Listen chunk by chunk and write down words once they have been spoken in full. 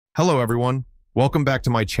Hello everyone, welcome back to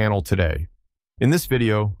my channel today. In this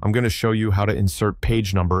video, I'm going to show you how to insert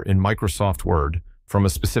page number in Microsoft Word from a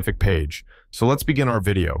specific page. So let's begin our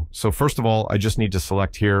video. So first of all, I just need to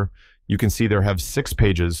select here. You can see there have 6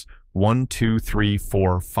 pages, 1, 2, 3,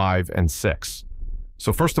 4, 5, and 6.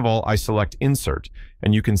 So first of all, I select Insert,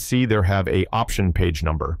 and you can see there have a option page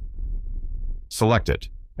number. Select it,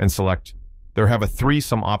 and select there have a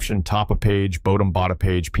 3-some option top of page, bottom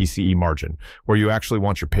page, PCE margin, where you actually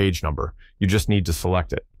want your page number. You just need to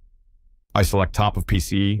select it. I select top of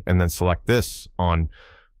PCE and then select this on,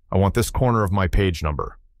 I want this corner of my page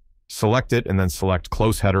number. Select it and then select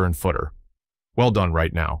close header and footer. Well done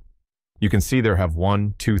right now. You can see there have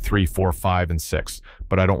 1, 2, 3, 4, 5, and 6,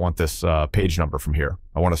 but I don't want this page number from here.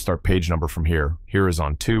 I want to start page number from here. Here is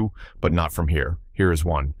on 2, but not from here. Here is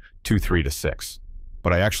 1, 2, 3 to 6.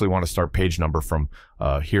 But I actually want to start page number from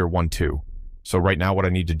here, 1, 2. So right now what I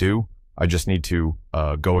need to do, I just need to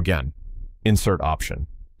go again, insert option.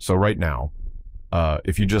 So right now,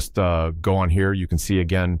 if you just go on here, you can see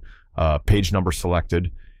again, page number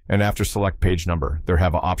selected. And after select page number, there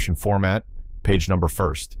have an option format, page number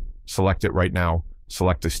first. Select it right now,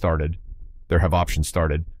 select the started. There have option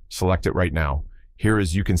started, select it right now. Here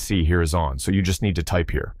is, you can see here is on. So you just need to type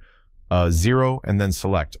here, 0 and then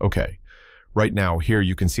select, okay. Right now, here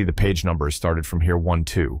you can see the page number is started from here 1,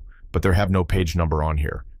 2, but there have no page number on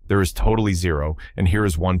here. There is totally 0, and here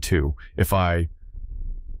is 1, 2. If I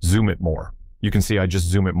zoom it more, you can see I just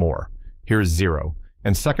zoom it more. Here is 0.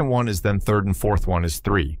 And second one is then third and fourth one is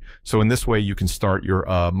 3. So in this way, you can start your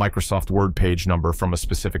Microsoft Word page number from a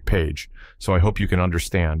specific page. So I hope you can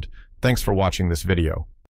understand. Thanks for watching this video.